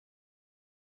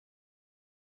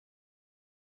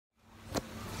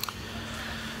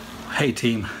Hey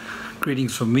team,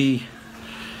 greetings from me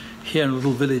here in a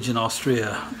little village in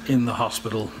Austria in the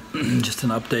hospital. Just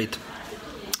an update.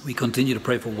 We continue to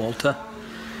pray for Walter,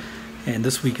 and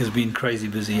this week has been crazy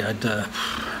busy.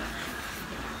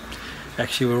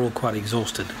 Actually we're all quite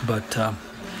exhausted, but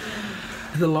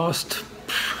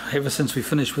ever since we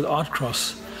finished with Art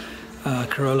Cross,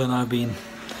 Carola and I have been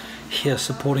here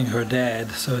supporting her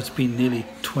dad, so it's been nearly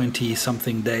 20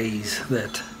 something days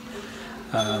that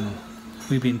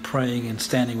we've been praying and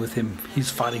standing with him. He's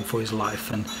fighting for his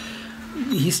life and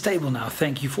he's stable now.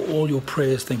 Thank you for all your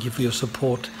prayers, thank you for your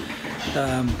support.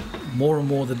 More and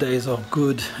more the days are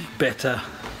good, better,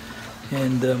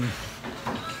 and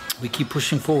we keep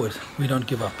pushing forward. We don't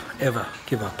give up, ever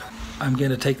give up. I'm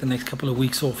going to take the next couple of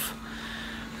weeks off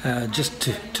just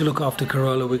to look after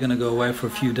Carola. We're going to go away for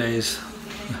a few days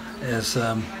as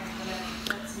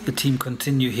the team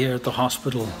continue here at the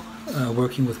hospital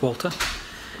working with Walter.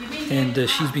 And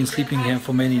she's been sleeping here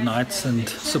for many nights and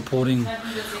supporting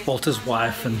Walter's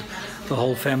wife, and the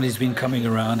whole family's been coming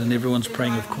around and everyone's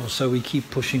praying, of course, so we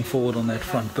keep pushing forward on that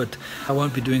front. But I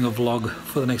won't be doing a vlog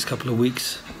for the next couple of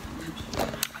weeks.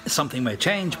 Something may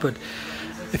change, but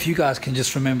if you guys can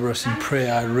just remember us in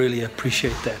prayer, I really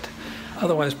appreciate that.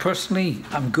 Otherwise, personally,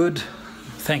 I'm good.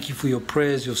 Thank you for your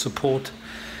prayers, your support.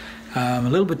 I'm a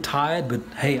little bit tired, but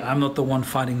hey, I'm not the one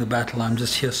fighting the battle. I'm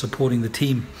just here supporting the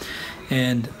team.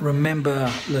 And remember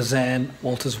Lizanne,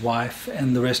 Walter's wife,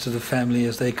 and the rest of the family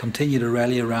as they continue to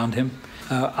rally around him.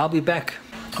 I'll be back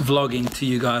vlogging to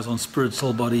you guys on Spirit,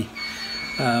 Soul, Body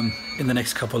in the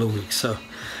next couple of weeks. So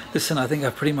listen, I think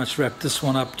I've pretty much wrapped this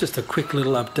one up. Just a quick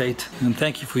little update. And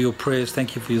thank you for your prayers.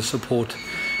 Thank you for your support.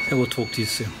 And we'll talk to you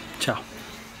soon. Ciao.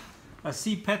 I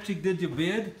see Patrick did your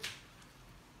beard.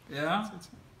 Yeah?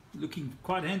 Looking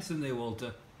quite handsome there,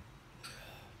 Walter.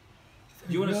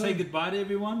 Do you want to say goodbye to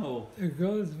everyone, or? The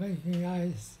girl's making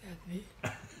eyes at me.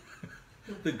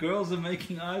 The girls are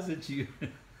making eyes at you.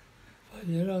 But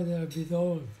you know, they're a bit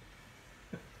old.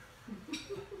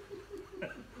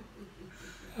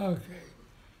 Okay.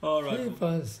 All right. Keep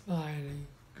on smiling.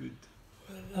 Good.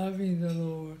 We're loving the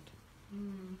Lord.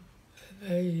 And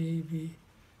may He be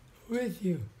with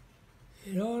you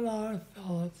in all our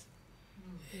thoughts,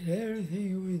 in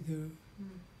everything we do.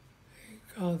 And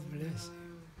God bless you.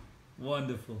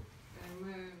 Wonderful.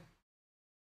 Amen.